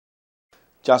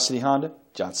Johnson City Honda,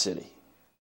 Johnson City.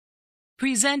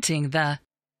 Presenting the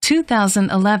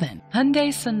 2011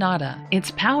 Hyundai Sonata.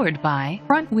 It's powered by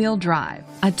front-wheel drive,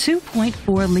 a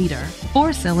 2.4-liter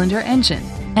four-cylinder engine,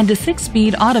 and a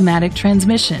 6-speed automatic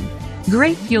transmission.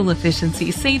 Great fuel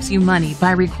efficiency saves you money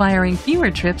by requiring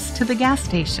fewer trips to the gas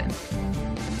station.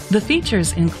 The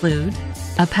features include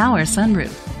a power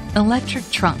sunroof, electric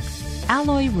trunk,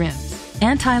 alloy rims,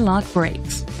 anti-lock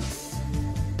brakes.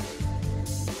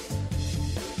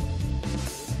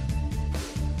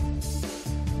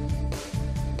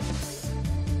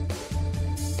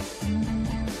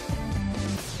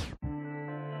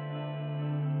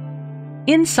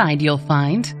 Inside you'll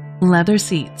find leather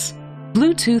seats,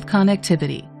 Bluetooth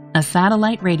connectivity, a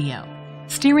satellite radio,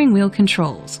 steering wheel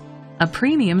controls, a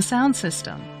premium sound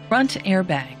system, front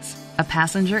airbags, a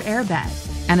passenger airbag,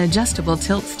 an adjustable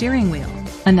tilt steering wheel,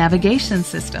 a navigation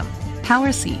system,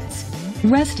 power seats.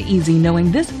 Rest easy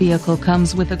knowing this vehicle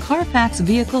comes with a Carfax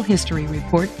Vehicle History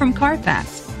Report from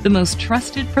Carfax, the most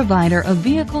trusted provider of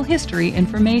vehicle history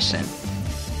information.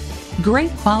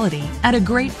 Great quality at a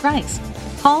great price.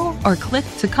 Call or click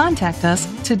to contact us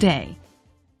today.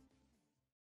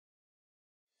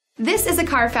 This is a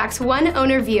Carfax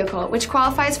one-owner vehicle which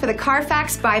qualifies for the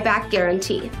Carfax buyback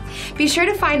guarantee. Be sure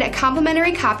to find a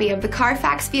complimentary copy of the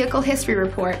Carfax Vehicle History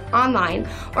Report online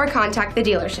or contact the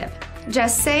dealership.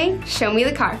 Just say, "Show me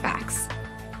the Carfax."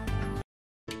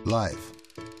 Life.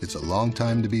 It's a long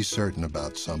time to be certain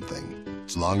about something.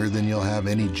 It's longer than you'll have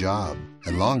any job,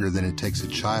 and longer than it takes a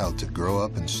child to grow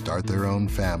up and start their own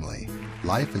family.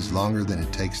 Life is longer than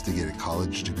it takes to get a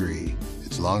college degree.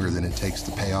 It's longer than it takes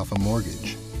to pay off a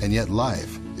mortgage. And yet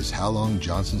life is how long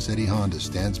Johnson City Honda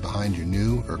stands behind your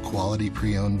new or quality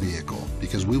pre-owned vehicle,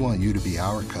 because we want you to be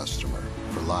our customer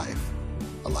for life.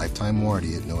 A lifetime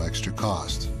warranty at no extra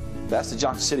cost. That's the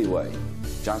Johnson City way.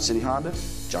 Johnson City Honda,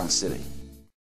 Johnson City.